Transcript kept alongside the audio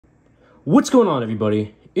What's going on,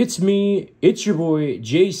 everybody? It's me, it's your boy,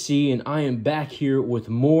 JC, and I am back here with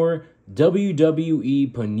more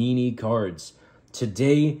WWE Panini cards.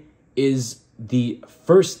 Today is the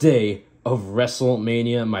first day of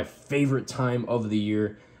Wrestlemania, my favorite time of the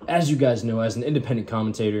year. As you guys know, as an independent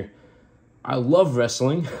commentator, I love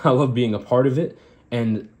wrestling, I love being a part of it,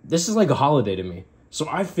 and this is like a holiday to me. So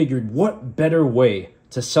I figured, what better way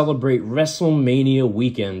to celebrate WrestleMania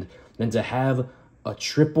weekend than to have a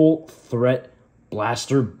triple threat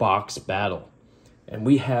blaster box battle. And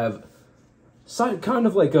we have kind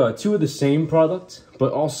of like two of the same product,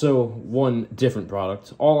 but also one different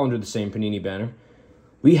product, all under the same Panini banner.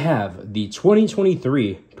 We have the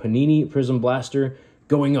 2023 Panini Prizm Blaster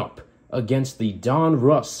going up against the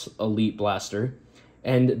Donruss Elite Blaster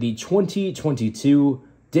and the 2022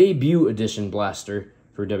 Debut Edition Blaster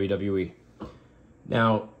for WWE.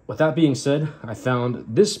 Now, with that being said, I found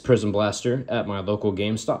this Prizm Blaster at my local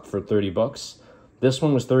GameStop for 30 bucks. This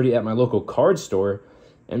one was 30 at my local card store,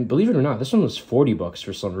 and believe it or not, this one was 40 bucks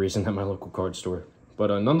for some reason at my local card store. But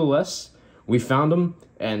nonetheless, we found them,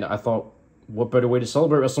 and I thought, what better way to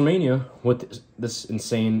celebrate WrestleMania with this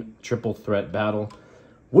insane triple threat battle?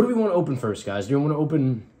 What do we want to open first, guys? Do we want to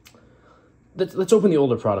open... Let's open the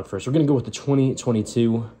older product first. We're going to go with the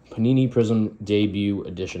 2022 Panini Prizm Debut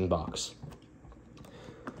Edition box.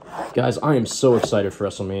 Guys, I am so excited for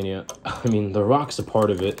WrestleMania. I mean, The Rock's a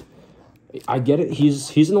part of it. I get it.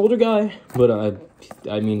 He's an older guy, but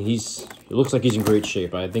I mean, it looks like he's in great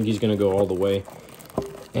shape. I think he's going to go all the way.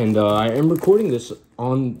 And I am recording this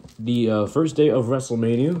on the first day of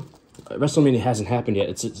WrestleMania. WrestleMania hasn't happened yet.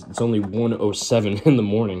 It's only 1:07 in the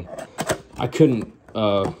morning. I couldn't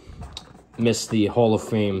miss the Hall of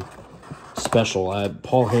Fame special.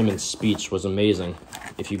 Paul Heyman's speech was amazing.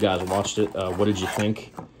 If you guys watched it, what did you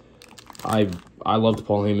think? I loved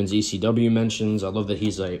Paul Heyman's ECW mentions. I love that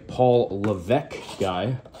he's a Paul Levesque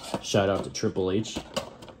guy. Shout out to Triple H.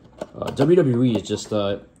 WWE is just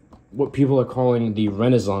what people are calling the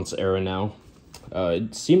Renaissance era now.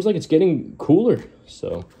 It seems like it's getting cooler,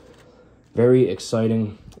 so very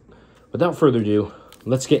exciting. Without further ado,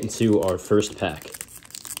 let's get into our first pack.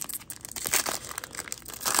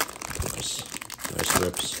 Nice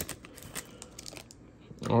rips.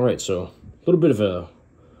 All right, so a little bit of a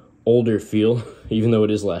older feel, even though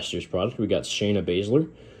it is last year's product. We got Shayna Baszler,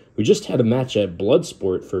 who just had a match at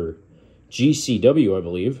Bloodsport for GCW, I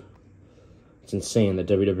believe. It's insane that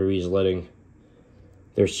WWE is letting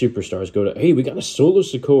their superstars go to... Hey, we got a Solo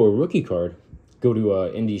Sikoa rookie card. Go to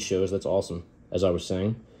indie shows. That's awesome, as I was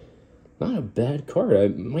saying. Not a bad card. I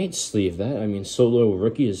might sleeve that. I mean, Solo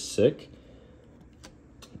rookie is sick.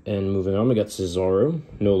 And moving on, we got Cesaro,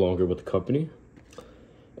 no longer with the company.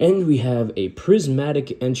 And we have a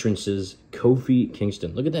Prismatic Entrances Kofi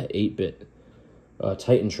Kingston. Look at that 8-bit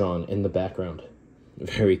Titantron in the background.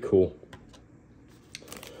 Very cool.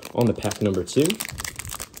 On to pack number 2.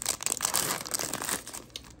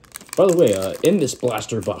 By the way, in this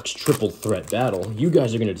Blaster Box Triple Threat Battle, you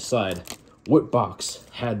guys are going to decide what box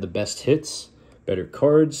had the best hits, better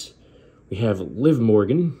cards. We have Liv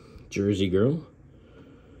Morgan, Jersey Girl.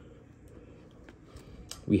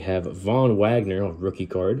 We have Von Wagner, a rookie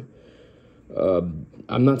card. I'm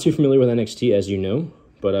not too familiar with NXT, as you know,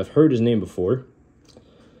 but I've heard his name before.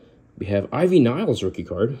 We have Ivy Niles rookie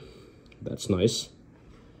card. That's nice.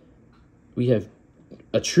 We have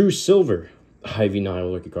a true silver Ivy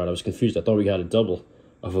Niles rookie card. I was confused. I thought we got a double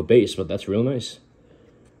of a base, but that's real nice.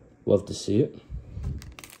 Love to see it.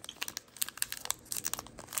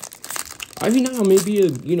 Ivy Niles may be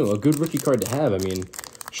a good rookie card to have. I mean,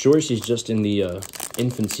 sure, she's just in the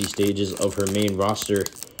infancy stages of her main roster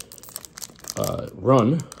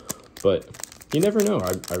run, but you never know.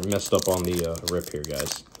 I messed up on the rip here,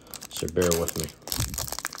 guys, so bear with me.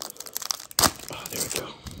 Oh, there we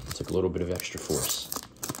go. Took a little bit of extra force.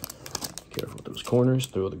 Careful with those corners.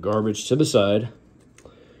 Throw the garbage to the side.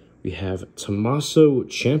 We have Tommaso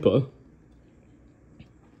Ciampa.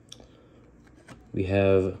 We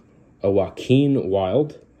have a Joaquin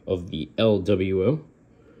Wilde of the LWO.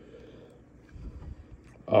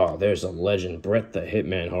 Oh, there's a legend, Bret the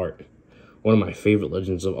Hitman Hart. One of my favorite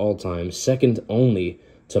legends of all time, second only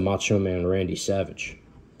to Macho Man Randy Savage.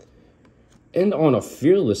 And on a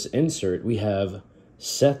fearless insert, we have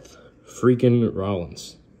Seth freaking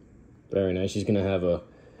Rollins. Very nice. He's going to have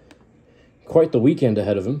quite the weekend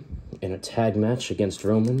ahead of him in a tag match against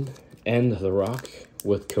Roman and The Rock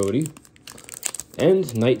with Cody.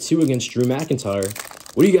 And night 2 against Drew McIntyre.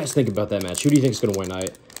 What do you guys think about that match? Who do you think is going to win?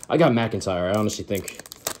 I got McIntyre. I honestly think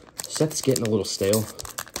Seth's getting a little stale.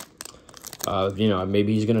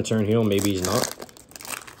 Maybe he's going to turn heel, maybe he's not.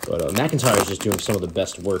 But McIntyre is just doing some of the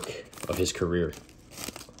best work of his career.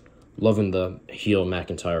 Loving the heel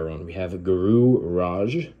McIntyre run. We have Guru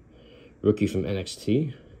Raj, rookie from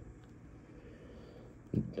NXT.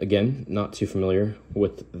 Again, not too familiar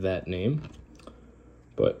with that name,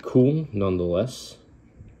 but cool nonetheless.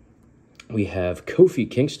 We have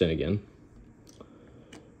Kofi Kingston again.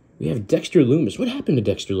 We have Dexter Lumis. What happened to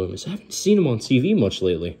Dexter Lumis? I haven't seen him on TV much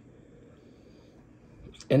lately.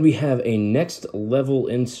 And we have a next level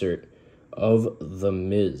insert of The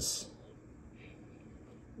Miz.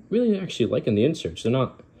 Really actually liking the inserts. They're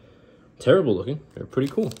not terrible looking. They're pretty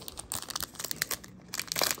cool.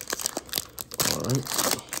 Alright.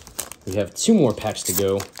 We have 2 more packs to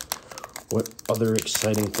go. What other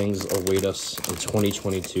exciting things await us in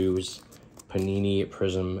 2022's Panini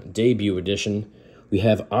Prizm debut edition? We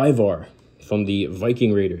have Ivar from the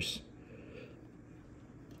Viking Raiders.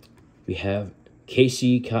 We have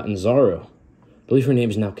Casey Catanzaro. I believe her name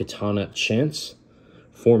is now Katana Chance,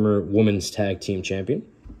 former women's tag team champion.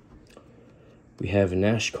 We have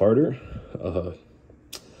Nash Carter.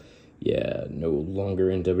 Yeah, no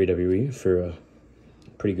longer in WWE for a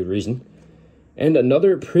pretty good reason. And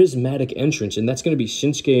another prismatic entrance, and that's going to be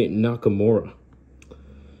Shinsuke Nakamura.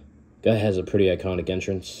 Guy has a pretty iconic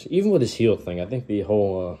entrance, even with his heel thing. I think the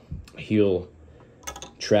whole heel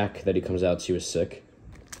track that he comes out to is sick.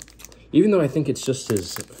 Even though I think it's just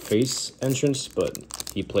his face entrance, but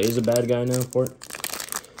he plays a bad guy now for it.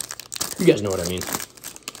 You guys know what I mean.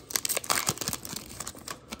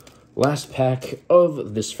 Last pack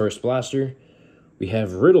of this first blaster, we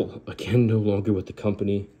have Riddle, again no longer with the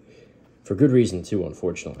company. For good reason too,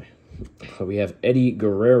 unfortunately. We have Eddie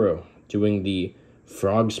Guerrero doing the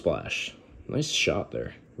Frog Splash. Nice shot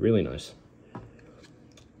there. Really nice.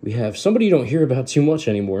 We have somebody you don't hear about too much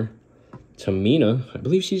anymore. Tamina. I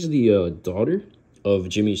believe she's the daughter of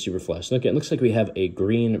Jimmy Superfly Snuka. It looks like we have a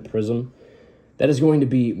green Prizm. That is going to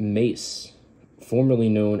be Mace, formerly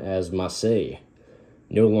known as Mace.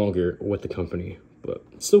 No longer with the company, but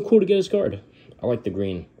it's still cool to get his card. I like the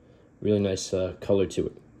green. Really nice color to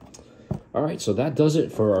it. All right, so that does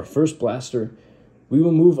it for our first blaster. We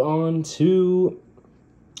will move on to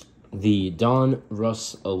the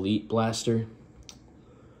Donruss Elite Blaster.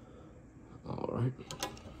 All right.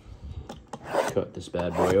 Cut this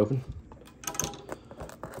bad boy open.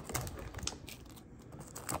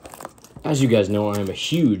 As you guys know, I am a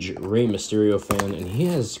huge Rey Mysterio fan, and he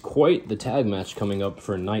has quite the tag match coming up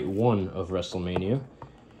for night 1 of WrestleMania.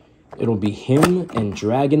 It'll be him and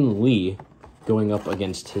Dragon Lee going up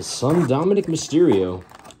against his son Dominic Mysterio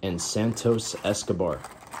and Santos Escobar.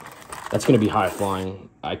 That's going to be high-flying.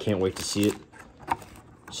 I can't wait to see it.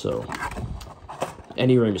 So,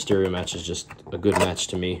 any Rey Mysterio match is just a good match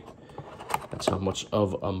to me. That's how much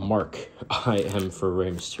of a mark I am for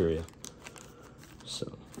Rey Mysterio.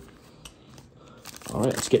 So,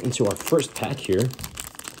 alright, let's get into our first pack here.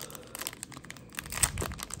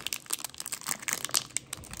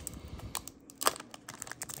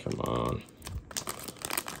 Come on.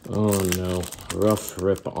 Oh no, rough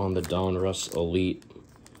rip on the Donruss Elite.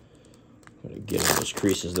 Gotta get in those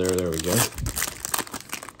creases there, there we go.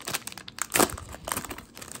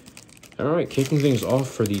 Alright, kicking things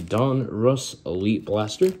off for the Donruss Elite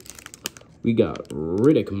Blaster. We got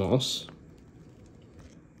Riddick Moss.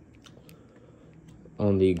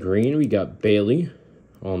 On the green, we got Bailey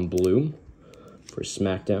on blue for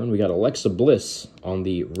SmackDown. We got Alexa Bliss on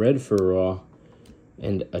the red for Raw.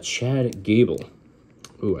 And a Chad Gable,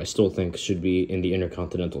 who I still think should be in the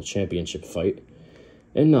Intercontinental Championship fight.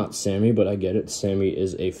 And not Sammy, but I get it. Sammy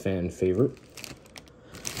is a fan favorite.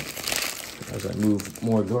 As I move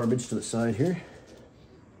more garbage to the side here.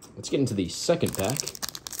 Let's get into the second pack.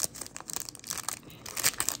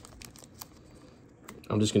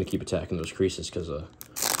 I'm just going to keep attacking those creases because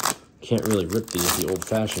can't really rip these the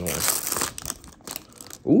old-fashioned way.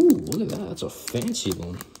 Ooh, look at that. That's a fancy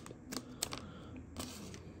one.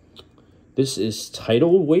 This is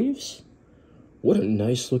Tidal Waves. What a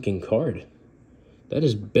nice-looking card. That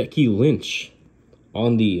is Becky Lynch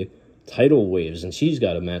on the Tidal Waves, and she's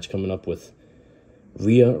got a match coming up with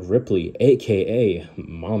Rhea Ripley, a.k.a.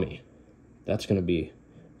 Mommy. That's going to be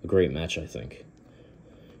a great match, I think.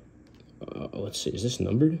 Let's see, is this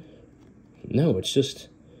numbered? No, it's just...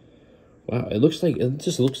 Wow, it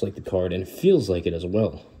just looks like the card, and it feels like it as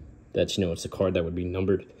well. That's, it's a card that would be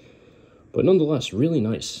numbered. But nonetheless, really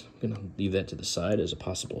nice. I'm going to leave that to the side as a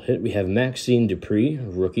possible hit. We have Maxine Dupree,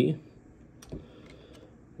 rookie.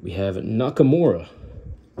 We have Nakamura.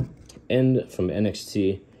 And from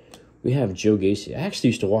NXT, we have Joe Gacy. I actually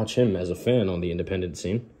used to watch him as a fan on the independent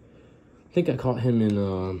scene. I think I caught him in,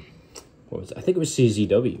 I think it was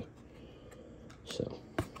CZW. So,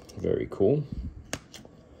 Very cool.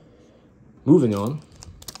 Moving on.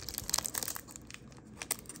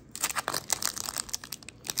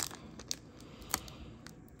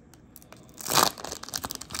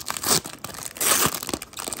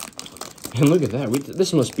 And look at that.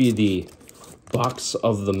 This must be the box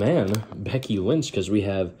of the man, Becky Lynch, because we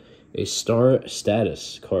have a star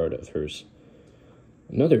status card of hers.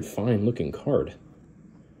 Another fine-looking card.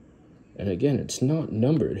 And again, it's not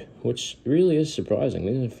numbered, which really is surprising.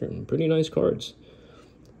 These are pretty nice cards.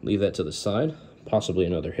 Leave that to the side. Possibly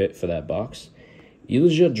another hit for that box.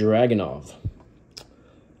 Ilja Dragunov.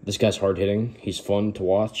 This guy's hard-hitting. He's fun to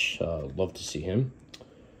watch. Love to see him.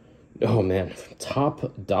 Oh, man.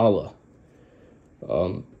 Top Dollar.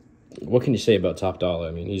 What can you say about Top Dollar?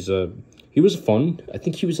 I mean, he was fun. I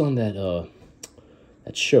think he was on that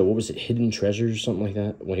show. What was it? Hidden Treasures or something like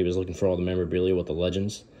that, when he was looking for all the memorabilia with the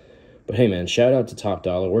legends. But hey, man, shout out to Top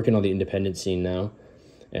Dollar, working on the independent scene now.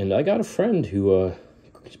 And I got a friend who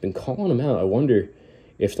has been calling him out. I wonder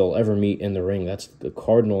if they'll ever meet in the ring. That's the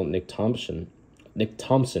Cardinal Nick Thompson. Nick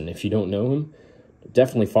Thompson, if you don't know him,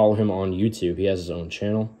 definitely follow him on YouTube. He has his own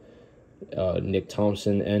channel. Nick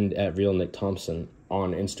Thompson, and at Real Nick Thompson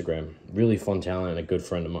on Instagram. Really fun talent and a good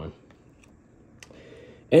friend of mine.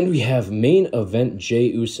 And we have main event Jey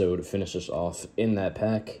Uso to finish us off in that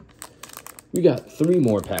pack. We got 3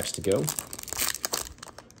 more packs to go.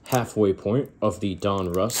 Halfway point of the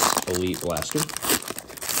Donruss Elite Blaster.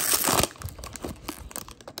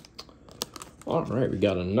 Alright, we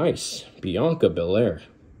got a nice Bianca Belair.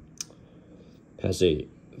 Has a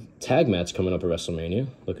tag match coming up at WrestleMania.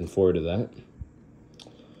 Looking forward to that.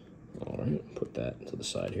 Alright, put that to the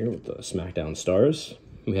side here with the SmackDown stars.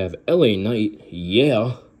 We have LA Knight,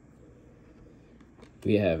 yeah.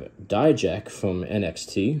 We have Dijak from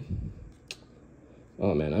NXT.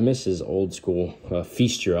 Oh man, I miss his old school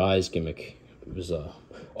Feast Your Eyes gimmick. It was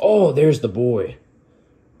oh, there's the boy.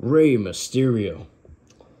 Rey Mysterio.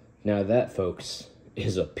 Now that, folks,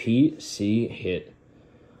 is a PC hit.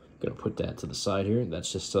 Gonna put that to the side here.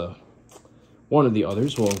 That's just one of the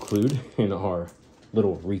others we'll include in our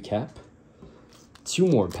little recap. 2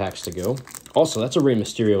 more packs to go. Also, that's a Rey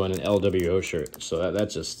Mysterio and an LWO shirt, so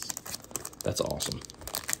that's awesome.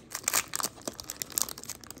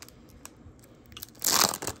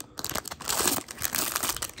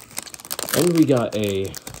 And we got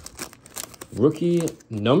a rookie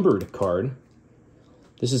numbered card.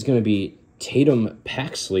 This is going to be Tatum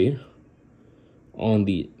Paxley on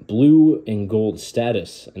the blue and gold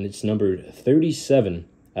status, and it's numbered 37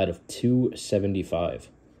 out of 275.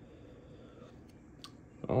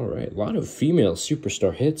 All right, a lot of female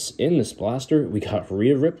superstar hits in this blaster. We got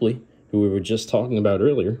Rhea Ripley, who we were just talking about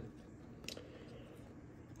earlier.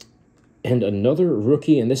 And another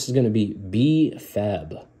rookie, and this is going to be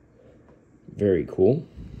B-Fab. Very cool.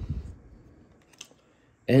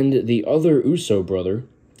 And the other Uso brother.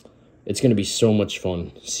 It's going to be so much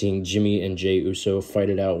fun seeing Jimmy and Jey Uso fight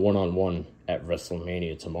it out one-on-one at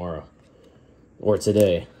WrestleMania tomorrow. Or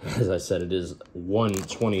today. As I said, it is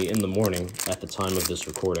 1:20 in the morning at the time of this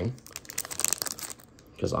recording.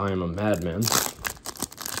 Because I am a madman.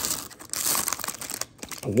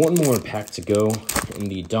 1 more pack to go in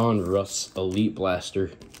the Donruss Elite Blaster.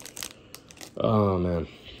 Oh, man.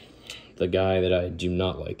 The guy that I do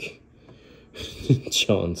not like.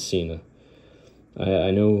 John Cena.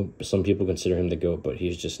 I know some people consider him the GOAT, but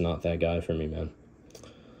he's just not that guy for me, man.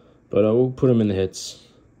 But we'll put him in the hits.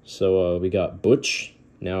 So we got Butch,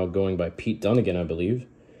 now going by Pete Dunnigan, I believe.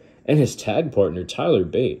 And his tag partner, Tyler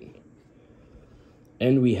Bate.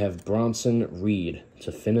 And we have Bronson Reed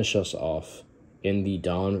to finish us off in the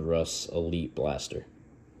Donruss Elite Blaster.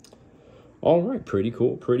 All right, pretty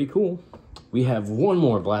cool, pretty cool. We have 1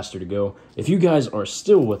 more blaster to go. If you guys are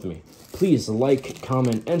still with me, please like,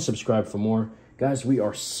 comment, and subscribe for more. Guys, we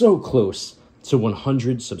are so close to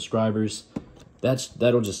 100 subscribers.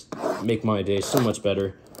 That'll just make my day so much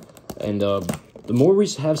better. And the more we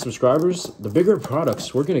have subscribers, the bigger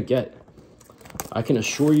products we're going to get. I can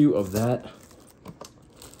assure you of that.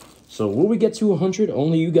 So will we get to 100?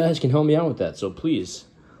 Only you guys can help me out with that. So please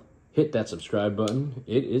hit that subscribe button.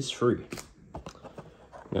 It is free.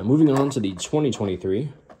 Now moving on to the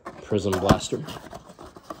 2023 Prizm Blaster.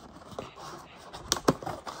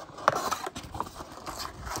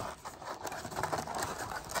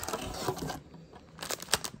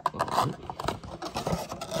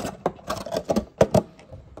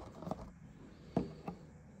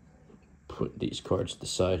 Put these cards to the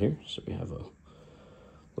side here so we have a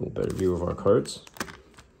little better view of our cards.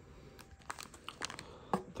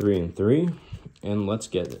 3 and 3, and let's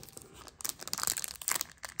get it.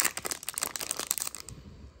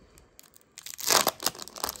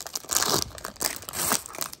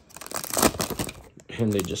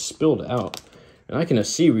 and they just spilled out. And I can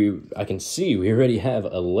see we already have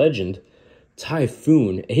a legend,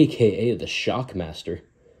 Typhoon, aka the Shockmaster,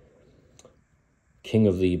 king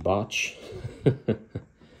of the botch.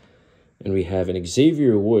 And we have an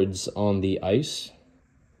Xavier Woods on the ice.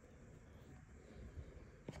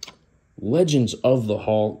 Legends of the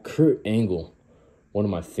Hall, Kurt Angle, one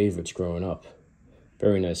of my favorites growing up.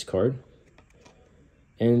 Very nice card.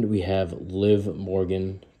 And we have Liv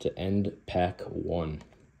Morgan to end pack 1.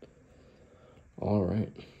 All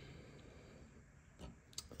right.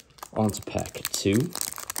 On to pack 2.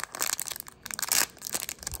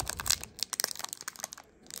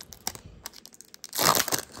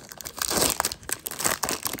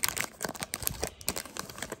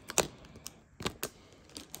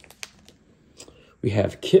 We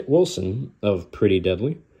have Kit Wilson of Pretty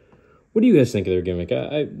Deadly. What do you guys think of their gimmick?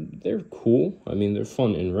 They're cool. I mean, they're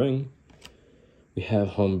fun in ring. We have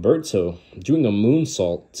Humberto doing a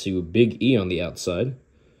moonsault to Big E on the outside.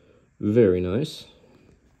 Very nice.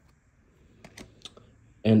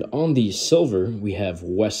 And on the silver, we have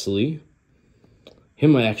Wesley.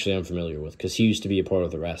 Him I actually am familiar with because he used to be a part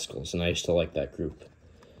of the Rascals, and I used to like that group.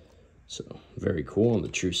 So, very cool on the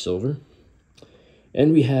true silver.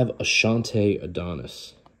 And we have Ashante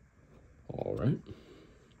Adonis. All right.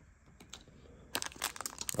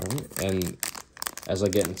 All right, and as I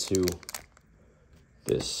get into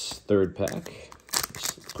this third pack,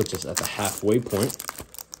 this puts us at the halfway point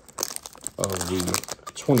of the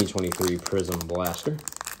 2023 Prizm Blaster.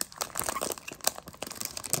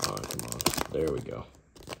 Oh, come on. There we go.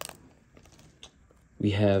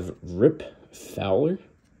 We have Rip Fowler.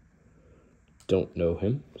 Don't know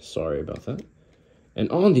him. Sorry about that. And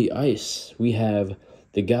on the ice, we have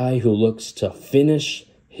the guy who looks to finish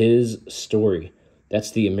his story.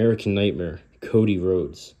 That's the American Nightmare, Cody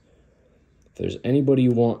Rhodes. If there's anybody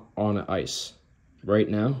you want on ice right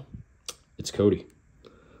now, it's Cody.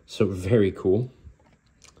 So very cool.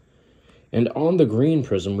 And on the green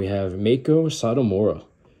prism, we have Meiko Satomura,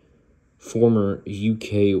 former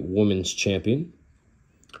UK Women's Champion.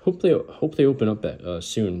 Hope they open up that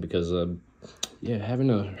soon because yeah, haven't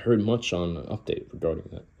heard much on an update regarding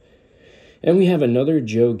that. And we have another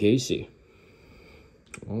Joe Gacy.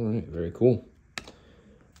 All right, very cool.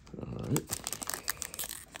 All right.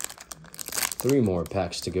 3 more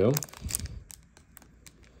packs to go.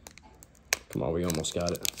 Come on, we almost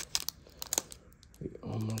got it. We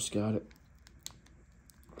almost got it.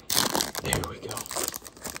 There we go.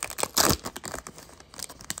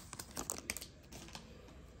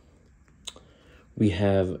 We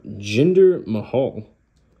have Jinder Mahal,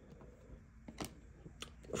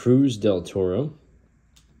 Cruz del Toro,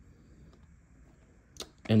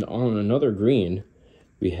 and on another green,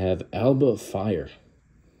 we have Alba Fire.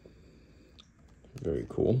 Very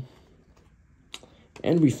cool.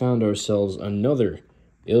 And we found ourselves another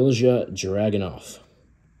Ilja Dragunov.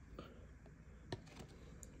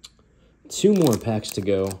 2 more packs to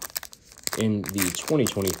go in the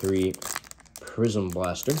 2023 Prizm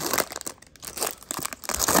Blaster.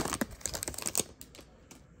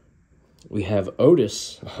 We have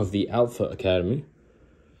Otis of the Alpha Academy.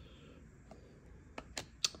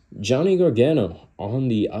 Johnny Gargano on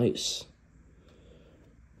the ice.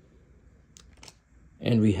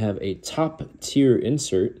 And we have a top tier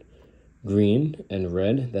insert, green and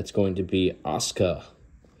red. That's going to be Asuka.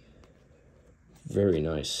 Very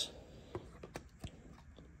nice.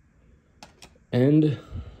 And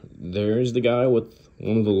there's the guy with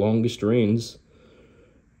one of the longest reigns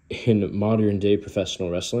in modern day professional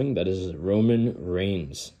wrestling. That is Roman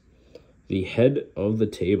Reigns, the head of the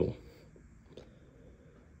table.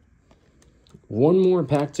 1 more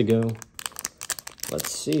pack to go.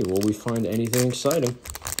 Let's see, will we find anything exciting?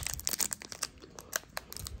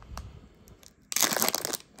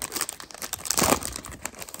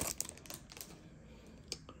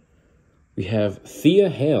 We have Thea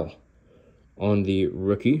Hale on the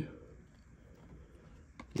rookie.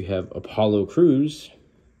 We have Apollo Crews.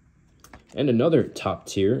 And another top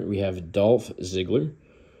tier, we have Dolph Ziggler,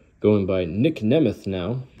 going by Nick Nemeth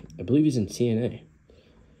now. I believe he's in TNA.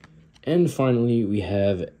 And finally, we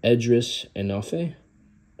have Edris Enofe.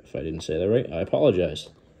 If I didn't say that right, I apologize.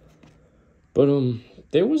 But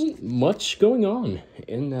there wasn't much going on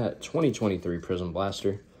in that 2023 Prizm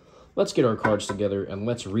Blaster. Let's get our cards together and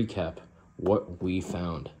let's recap what we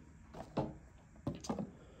found.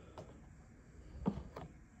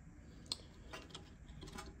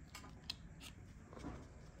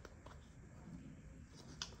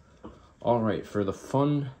 All right, for the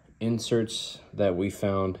fun inserts that we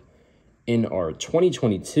found in our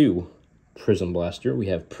 2022 Prizm Blaster, we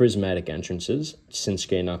have Prismatic Entrances,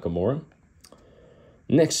 Shinsuke Nakamura.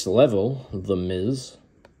 Next level, The Miz,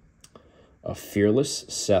 a Fearless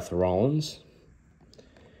Seth Rollins,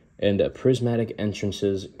 and a Prismatic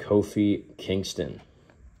Entrances Kofi Kingston.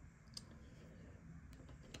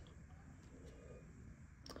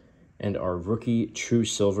 And our rookie True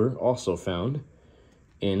Silver, also found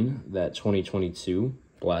in that 2022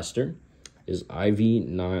 blaster, is Ivy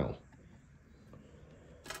Nile.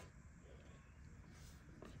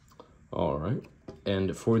 All right.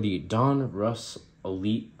 And for the Donruss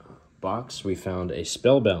Elite box, we found a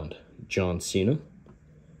Spellbound John Cena,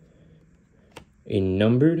 a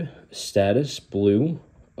numbered status blue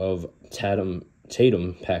of Tatum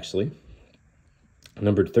Paxley,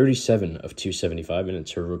 numbered 37 of 275, and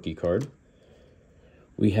it's her rookie card.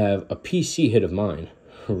 We have a PC hit of mine,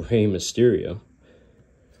 Rey Mysterio.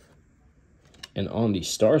 And on the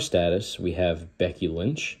star status, we have Becky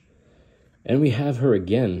Lynch. And we have her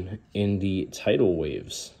again in the Tidal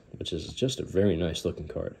Waves, which is just a very nice looking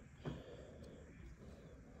card.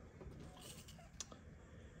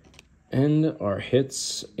 And our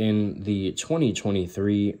hits in the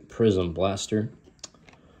 2023 Prizm Blaster.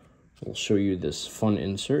 We'll show you this fun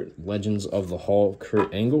insert, Legends of the Hall,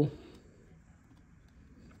 Kurt Angle.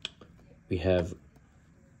 We have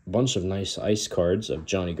a bunch of nice ice cards of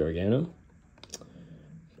Johnny Gargano.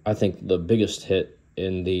 I think the biggest hit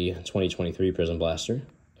in the 2023 Prizm Blaster,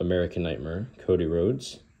 American Nightmare, Cody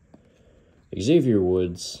Rhodes, Xavier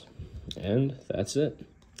Woods, and that's it.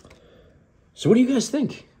 So what do you guys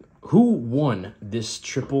think? Who won this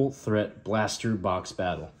triple threat blaster box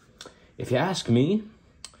battle? If you ask me,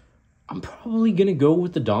 I'm probably going to go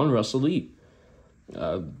with the Donruss Elite.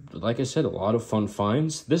 Like I said, a lot of fun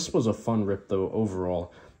finds. This was a fun rip, though,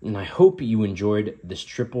 overall. And I hope you enjoyed this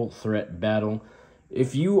triple threat battle.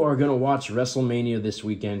 If you are going to watch WrestleMania this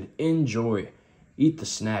weekend, enjoy. Eat the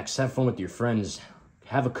snacks. Have fun with your friends.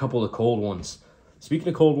 Have a couple of cold ones. Speaking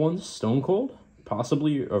of cold ones, Stone Cold,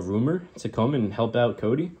 possibly a rumor to come and help out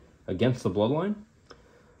Cody against the Bloodline.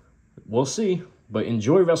 We'll see. But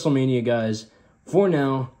enjoy WrestleMania, guys. For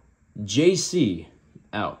now, JC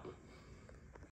out.